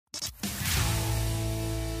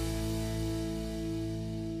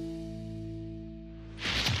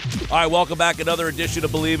All right, welcome back. Another edition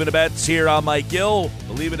of Bleav in the Bets here on Mike Gill.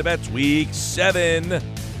 Bleav in the Bets, Week 7.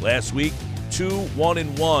 Last week,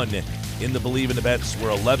 2-1-1 in the Bleav in the Bets.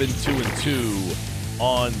 We're 11-2-2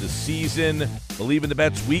 on the season. Bleav in the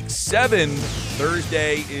Bets, Week 7.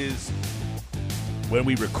 Thursday is when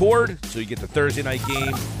we record, so you get the Thursday night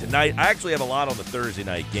game tonight. I actually have a lot on the Thursday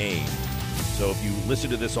night game. So if you listen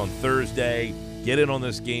to this on Thursday, get in on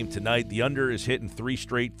this game tonight. The under is hitting 3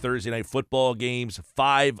 straight Thursday night football games,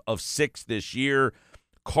 5 of 6 this year.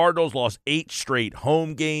 Cardinals lost 8 straight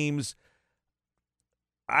home games.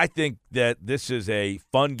 I think that this is a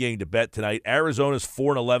fun game to bet tonight. Arizona's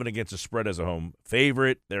 4-11 against the spread as a home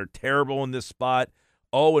favorite. They're terrible in this spot.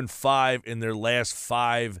 0-5 in their last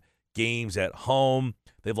 5 games at home.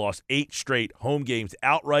 They've lost 8 straight home games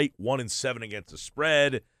outright, 1-7 against the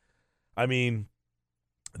spread. I mean,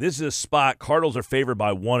 this is a spot. Cardinals are favored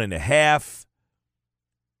by 1.5.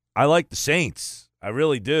 I like the Saints. I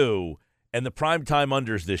really do. And the primetime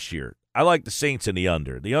unders this year. I like the Saints in the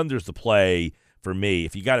under. The under's the play for me.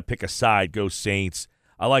 If you got to pick a side, go Saints.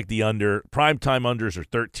 I like the under. Primetime unders are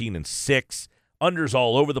 13-6. Unders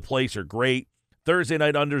all over the place are great. Thursday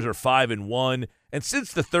night unders are 5-1. And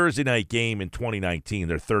since the Thursday night game in 2019,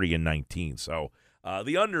 they're 30-19. So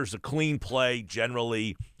the under's a clean play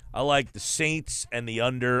generally. I like the Saints and the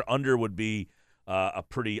under. Under would be a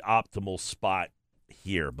pretty optimal spot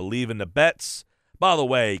here. Bleav in the Bets. By the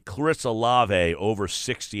way, Clarissa Olave over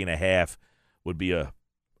 60.5 would be a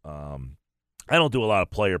I don't do a lot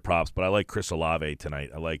of player props, but I like Chris Olave tonight.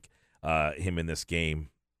 I like him in this game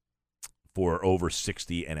for over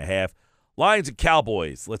 60.5. Lions and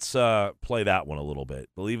Cowboys. Let's play that one a little bit.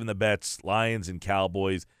 Bleav in the Bets. Lions and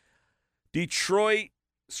Cowboys. Detroit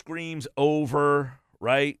screams over,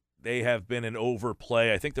 right? They have been an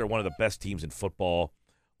overplay. I think they're one of the best teams in football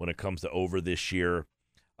when it comes to over this year.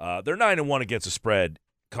 They're 9-1 against the spread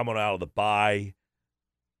coming out of the bye.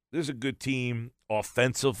 This is a good team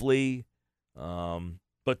offensively.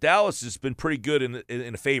 But Dallas has been pretty good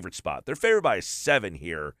in a favorite spot. They're favored by 7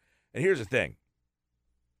 here. And here's the thing.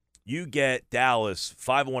 You get Dallas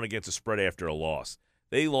 5-1 against the spread after a loss.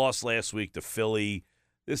 They lost last week to Philly.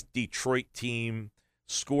 This Detroit team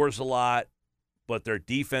scores a lot, but their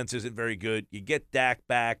defense isn't very good. You get Dak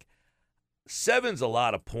back. 7's a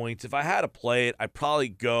lot of points. If I had to play it, I'd probably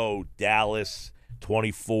go Dallas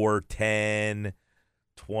 24-10,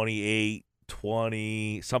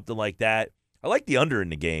 28-20, something like that. I like the under in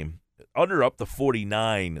the game. Under up to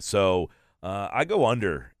 49, so I go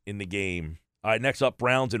under in the game. All right, next up,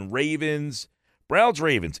 Browns and Ravens.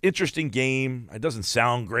 Browns-Ravens, interesting game. It doesn't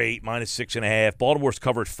sound great, -6.5. Baltimore's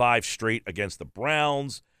covered 5 straight against the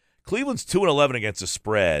Browns. Cleveland's 2-11 against the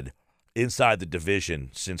spread inside the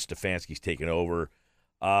division since Stefanski's taken over.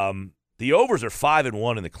 The overs are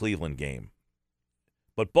 5-1 in the Cleveland game.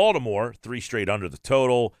 But Baltimore, 3 straight under the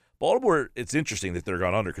total. Baltimore, it's interesting that they're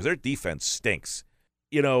gone under because their defense stinks.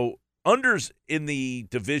 You know, unders in the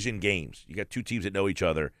division games, you got 2 teams that know each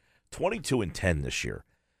other, 22-10 this year.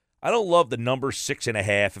 I don't love the number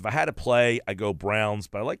 6.5. If I had to play, I go Browns,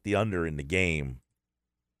 but I like the under in the game.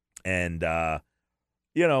 And,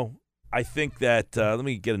 you know, I think that, let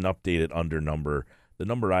me get an updated under number. The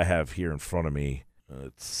number I have here in front of me,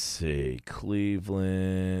 let's see,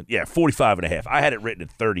 Cleveland. Yeah, 45.5. I had it written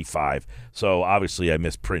at 35, so obviously I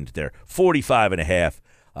misprinted there. 45.5.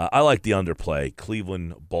 I like the underplay.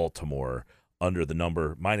 Cleveland, Baltimore, under the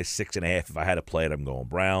number, -6.5. If I had to play it, I'm going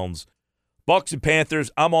Browns. Bucks and Panthers,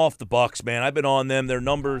 I'm off the Bucks, man. I've been on them. Their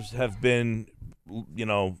numbers have been, you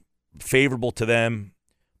know, favorable to them,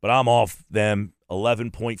 but I'm off them.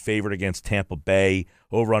 11-point favorite against Tampa Bay,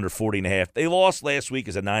 over under 40.5. They lost last week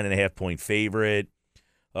as a 9.5-point favorite.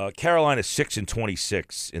 Carolina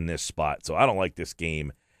 6-26 in this spot, so I don't like this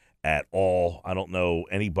game at all. I don't know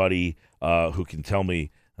anybody who can tell me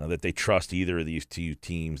that they trust either of these 2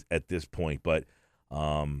 teams at this point. But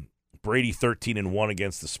Brady 13-1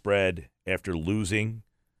 against the spread after losing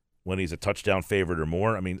when he's a touchdown favorite or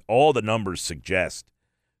more. I mean, all the numbers suggest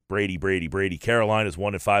Brady. Carolina's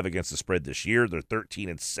 1-5 against the spread this year. They're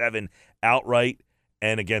 13-7 outright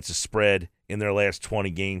and against the spread in their last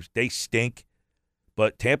 20 games. They stink.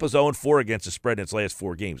 But Tampa's 0-4 against the spread in its last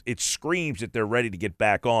 4 games. It screams that they're ready to get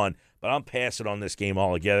back on, but I'm passing on this game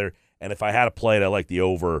altogether. And if I had to play it, I like the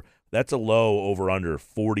over. That's a low over-under,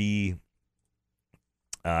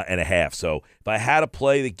 40.5. So if I had to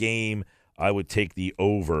play the game, I would take the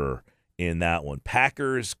over in that one.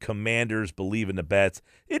 Packers, Commanders, Bleav in the Bets.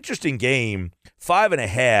 Interesting game,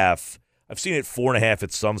 5.5. I've seen it 4.5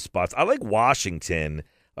 at some spots. I like Washington.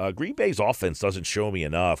 Green Bay's offense doesn't show me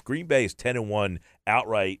enough. Green Bay is 10-1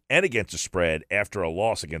 outright and against the spread after a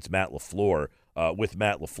loss against Matt LaFleur. with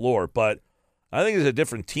Matt LaFleur. But I think it's a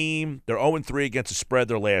different team. They're 0-3 against the spread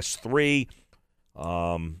their last three.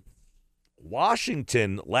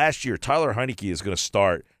 Washington, last year, Tyler Heineke is going to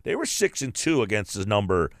start. They were 6-2 against his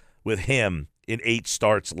number with him in 8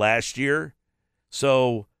 starts last year.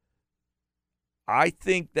 So I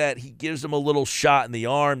think that he gives them a little shot in the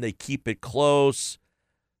arm. They keep it close.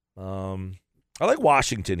 I like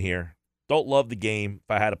Washington here. Don't love the game.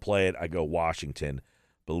 If I had to play it, I go Washington.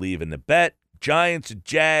 Bleav in the bet. Giants and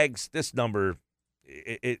Jags. This number,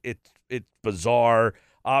 it's bizarre.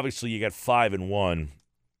 Obviously, you got 5-1,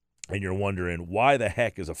 and you're wondering why the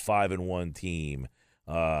heck is a 5-1 team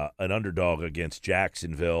an underdog against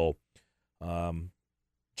Jacksonville.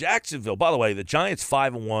 Jacksonville, by the way, the Giants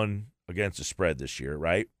 5-1 against the spread this year,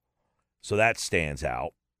 right? So that stands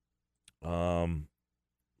out. But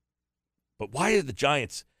why are the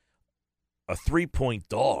Giants a 3-point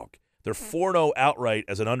dog? They're 4-0 outright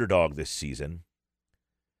as an underdog this season.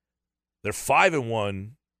 They're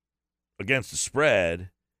 5-1 against the spread.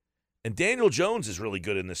 And Daniel Jones is really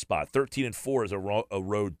good in this spot. 13-4 as a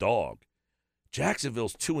road dog.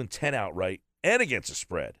 Jacksonville's 2-10 outright and against the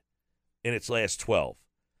spread in its last 12.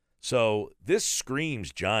 So this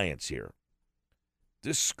screams Giants here.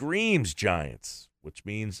 This screams Giants, which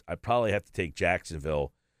means I probably have to take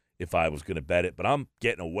Jacksonville if I was going to bet it. But I'm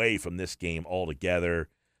getting away from this game altogether.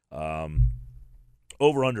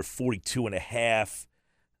 Over under 42.5.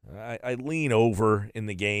 I lean over in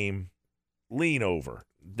the game. Lean over.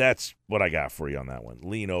 That's what I got for you on that one.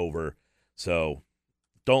 Lean over. So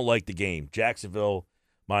don't like the game. Jacksonville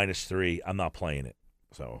 -3. I'm not playing it.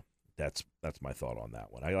 So that's my thought on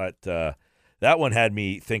that one. I got that one had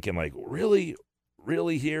me thinking like, really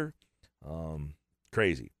here?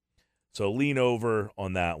 Crazy. So lean over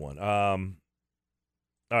on that one.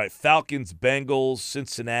 All right, Falcons, Bengals,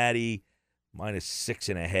 Cincinnati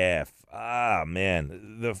 -6.5. Ah,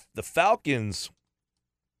 man, the Falcons.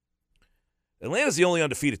 Atlanta's the only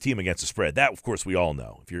undefeated team against the spread. That, of course, we all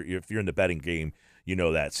know. If you're in the betting game, you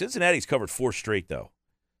know that. Cincinnati's covered 4 straight, though.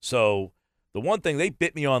 So the one thing they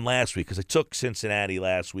bit me on last week, because I took Cincinnati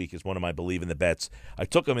last week as one of my Bleav in the bets. I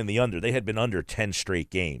took them in the under. They had been under 10 straight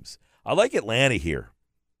games. I like Atlanta here.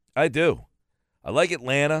 I do. I like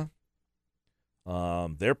Atlanta.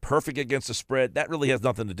 They're perfect against the spread. That really has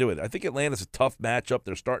nothing to do with it. I think Atlanta's a tough matchup.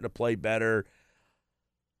 They're starting to play better.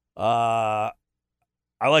 I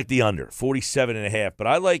like the under, 47.5. But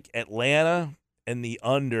I like Atlanta and the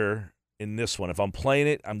under in this one. If I'm playing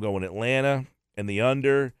it, I'm going Atlanta and the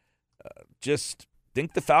under. Just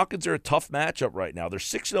think the Falcons are a tough matchup right now. They're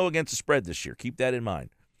 6-0 against the spread this year. Keep that in mind.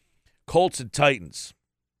 Colts and Titans.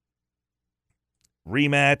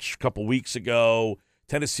 Rematch a couple weeks ago.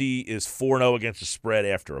 Tennessee is 4-0 against the spread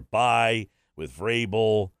after a bye with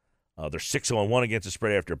Vrabel. They're 6-1 against the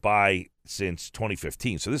spread after a bye since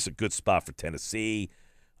 2015. So this is a good spot for Tennessee.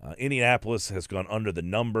 Indianapolis has gone under the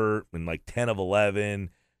number in like 10 of 11.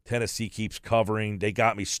 Tennessee keeps covering. They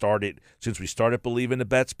got me started. Since we started Bleav in the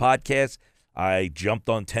Bets podcast, I jumped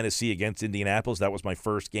on Tennessee against Indianapolis. That was my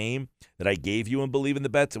first game that I gave you in Bleav in the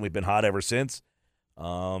Bets, and we've been hot ever since.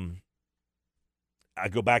 I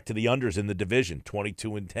go back to the unders in the division,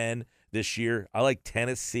 22-10 this year. I like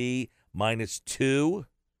Tennessee -2.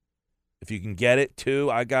 If you can get it, 2.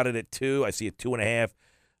 I got it at 2. I see it 2.5.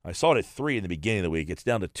 I saw it at 3 in the beginning of the week. It's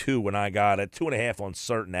down to 2 when I got it. 2.5 on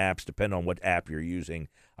certain apps, depending on what app you're using.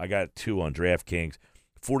 I got 2 on DraftKings.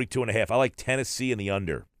 42.5. I like Tennessee and the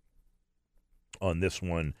under on this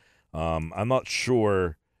one. I'm not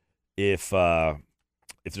sure if there's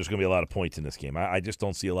going to be a lot of points in this game. I just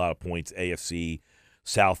don't see a lot of points. AFC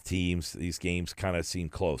South teams, these games kind of seem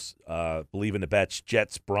close. Bleav in the Bets,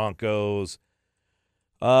 Jets, Broncos.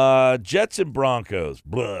 Jets and Broncos,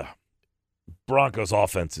 blah. Broncos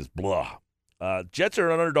offenses, blah. Jets are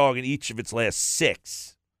an underdog in each of its last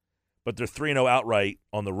 6, but they're 3-0 outright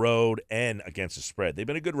on the road and against the spread. They've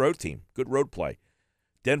been a good road team, good road play.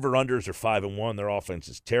 Denver unders are 5-1. Their offense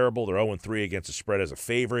is terrible. They're 0-3 against the spread as a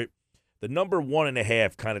favorite. The number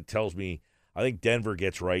 1.5 kind of tells me I think Denver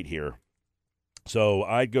gets right here. So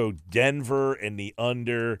I'd go Denver and the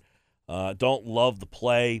under. Don't love the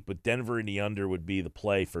play, but Denver and the under would be the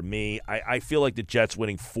play for me. I feel like the Jets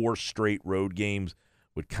winning 4 straight road games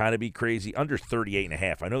would kind of be crazy. Under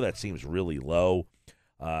 38.5. I know that seems really low.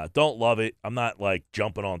 Don't love it. I'm not like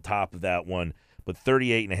jumping on top of that one, but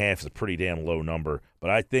 38.5 is a pretty damn low number. But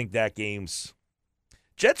I think that game's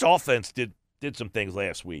Jets offense did some things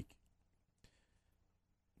last week.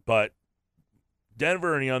 But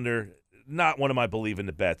Denver and the under, not one of my Bleav in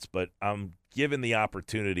the Bets, but I'm given the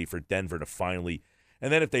opportunity for Denver to finally,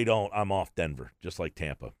 and then if they don't, I'm off Denver, just like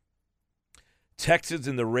Tampa. Texans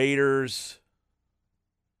and the Raiders.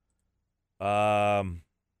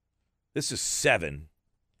 This is 7.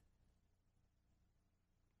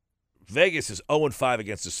 Vegas is 0-5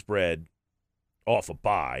 against the spread off a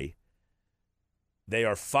bye. They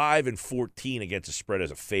are 5-14 against the spread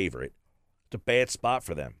as a favorite. It's a bad spot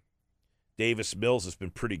for them. Davis Mills has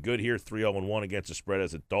been pretty good here, 3-0-1 against the spread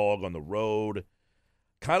as a dog on the road.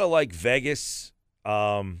 Kind of like Vegas.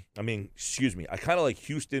 I kind of like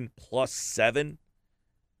Houston +7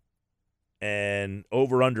 and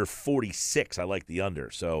over/under 46. I like the under.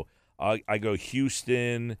 So I go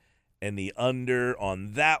Houston and the under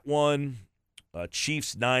on that one.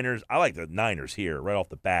 Chiefs, Niners. I like the Niners here right off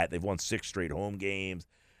the bat. They've won 6 straight home games.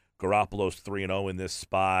 Garoppolo's 3-0 in this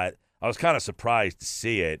spot. I was kind of surprised to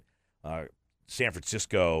see it. San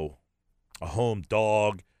Francisco, a home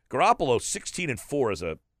dog. Garoppolo 16-4 as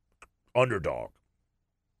a underdog.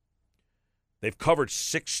 They've covered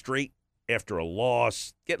 6 straight after a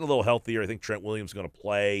loss. Getting a little healthier. I think Trent Williams is going to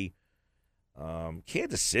play.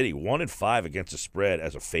 Kansas City 1-5 against the spread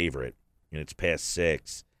as a favorite in its past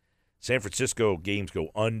 6. San Francisco games go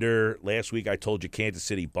under. Last week I told you Kansas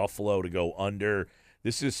City, Buffalo to go under.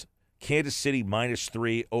 This is Kansas City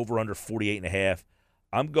 -3, over/under 48.5.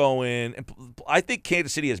 I'm going – I think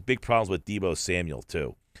Kansas City has big problems with Deebo Samuel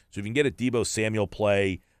too. So if you can get a Deebo Samuel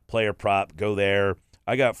player prop, go there.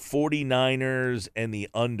 I got 49ers and the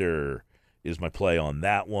under is my play on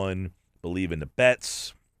that one. Bleav in the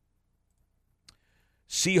bets.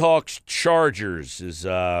 Seahawks Chargers is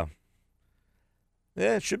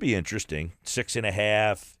it should be interesting.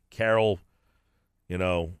 6.5. Carroll,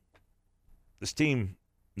 this team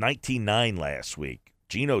 19-9 last week.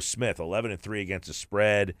 Geno Smith 11-3 against the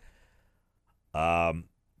spread. The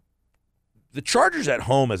Chargers at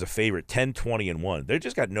home as a favorite 10-20-1. They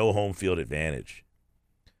just got no home field advantage.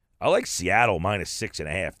 I like Seattle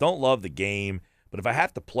 -6.5. Don't love the game, but if I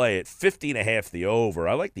have to play it, 50.5 the over.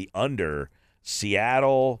 I like the under.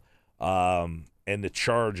 Seattle and the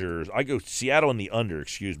Chargers. I go Seattle and the under,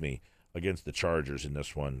 against the Chargers in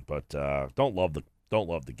this one. But don't love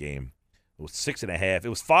the game. It was 6.5. It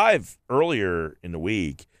was 5 earlier in the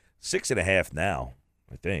week. 6.5 now,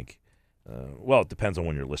 I think. Well, it depends on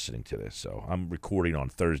when you're listening to this. So I'm recording on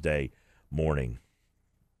Thursday morning.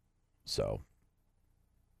 So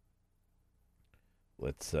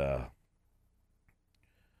let's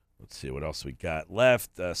see what else we got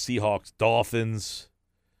left. Seahawks Dolphins.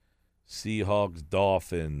 Seahawks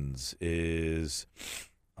Dolphins is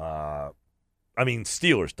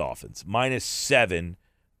Steelers Dolphins -7.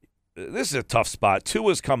 This is a tough spot.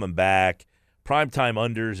 Tua's coming back. Primetime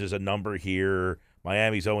unders is a number here.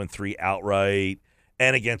 Miami's 0-3 outright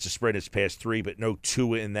and against the spread its past 3, but no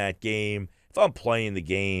Tua in that game. If I'm playing the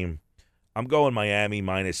game, I'm going Miami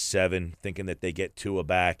 -7, thinking that they get Tua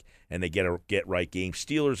back and they get a get-right game.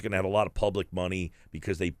 Steelers are going to have a lot of public money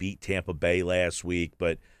because they beat Tampa Bay last week,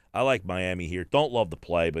 but I like Miami here. Don't love the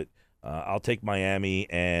play, but I'll take Miami,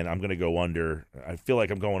 and I'm going to go under. I feel like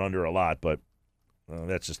I'm going under a lot, but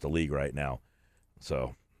that's just the league right now.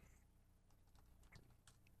 So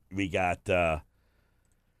we got a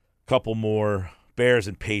couple more. Bears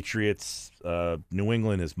and Patriots. New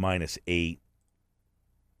England is -8.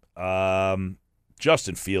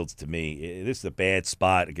 Justin Fields, to me, this is a bad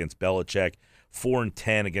spot against Belichick.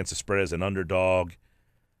 4-10 against the spread as an underdog.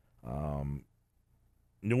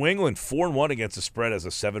 New England 4-1 against the spread as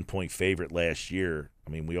a 7-point favorite last year.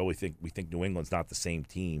 I mean, we think New England's not the same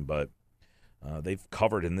team, but they've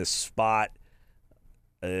covered in this spot.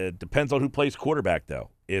 Depends on who plays quarterback,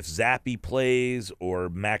 though. If Zappy plays or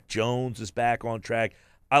Mac Jones is back on track,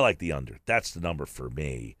 I like the under. That's the number for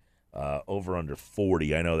me. Over under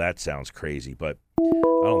 40. I know that sounds crazy, but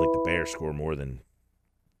I don't think the Bears score more than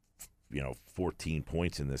 14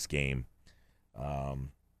 points in this game.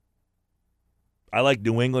 I like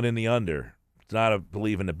New England in the under. It's not a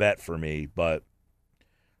Bleav in the bet for me, but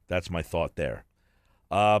that's my thought there.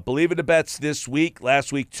 Bleav in the bets this week.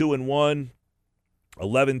 Last week 2-1,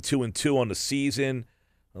 11-2-2 on the season.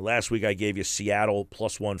 Last week I gave you Seattle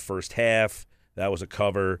 +1 first half. That was a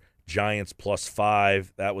cover. Giants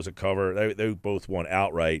 +5. That was a cover. They both won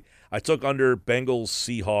outright. I took under Bengals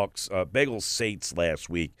Saints last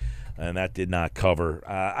week, and that did not cover.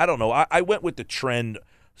 I don't know. I went with the trend.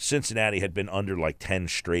 Cincinnati had been under like 10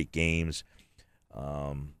 straight games,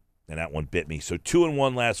 and that one bit me. So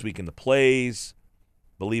 2-1 last week in the plays.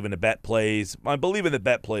 Bleav in the bet plays. My Bleav in the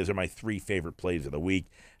bet plays are my 3 favorite plays of the week.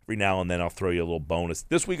 Every now and then I'll throw you a little bonus.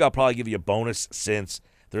 This week I'll probably give you a bonus since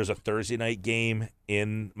there's a Thursday night game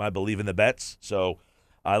in my Bleav in the bets. So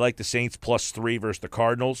I like the Saints +3 versus the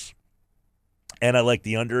Cardinals, and I like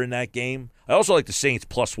the under in that game. I also like the Saints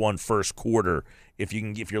 +1 first quarter. If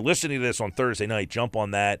you're listening to this on Thursday night, jump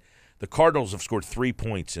on that. The Cardinals have scored 3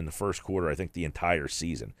 points in the first quarter, I think, the entire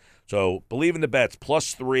season. So Bleav in the bets,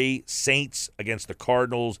 +3, Saints against the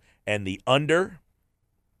Cardinals and the under.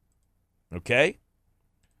 Okay?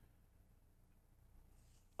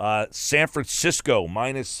 San Francisco,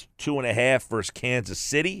 -2.5 versus Kansas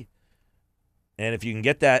City. And if you can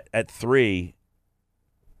get that at 3,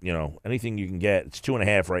 anything you can get, it's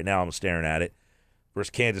 2.5 right now. I'm staring at it. Versus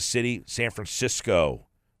Kansas City, San Francisco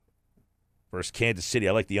versus Kansas City.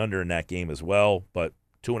 I like the under in that game as well, but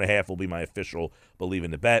 2.5 will be my official Bleav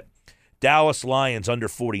in the bet. Dallas Lions under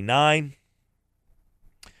 49.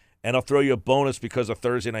 And I'll throw you a bonus because of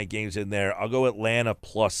Thursday night games in there. I'll go Atlanta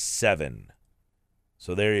 +7.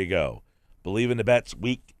 So there you go. Bleav in the bets,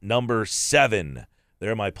 week number 7.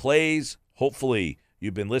 There are my plays. Hopefully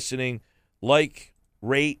you've been listening. Like,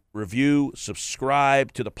 rate, review,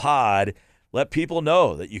 subscribe to the pod. Let people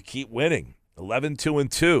know that you keep winning.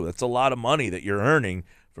 11-2-2. That's a lot of money that you're earning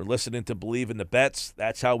for listening to Bleav in the bets.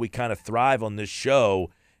 That's how we kind of thrive on this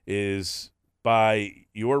show, is by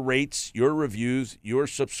your rates, your reviews, your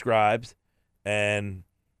subscribes. And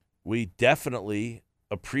we definitely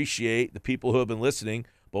appreciate the people who have been listening,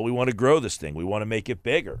 but we want to grow this thing. We want to make it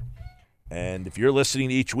bigger. And if you're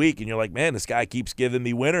listening each week and you're like, man, this guy keeps giving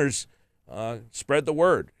me winners, spread the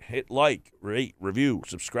word. Hit like, rate, review,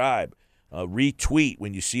 subscribe, retweet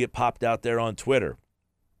when you see it popped out there on Twitter.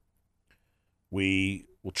 We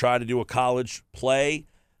will try to do a college play.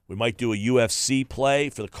 We might do a UFC play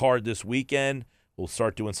for the card this weekend. We'll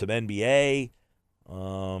start doing some NBA.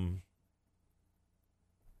 But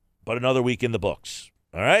another week in the books.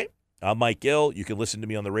 All right? I'm Mike Gill. You can listen to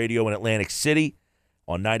me on the radio in Atlantic City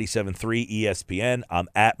on 97.3 ESPN. I'm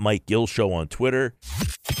at Mike Gill Show on Twitter.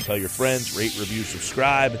 Tell your friends, rate, review,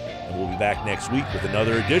 subscribe, and we'll be back next week with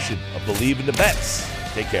another edition of Bleav in the Bets.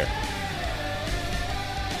 Take care.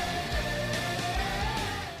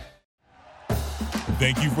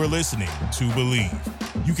 Thank you for listening to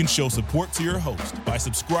Bleav. You can show support to your host by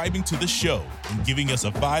subscribing to the show and giving us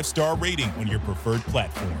a 5-star rating on your preferred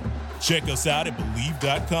platform. Check us out at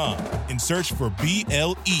Bleav.com and search for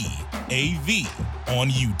BLEAV on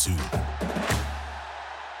YouTube.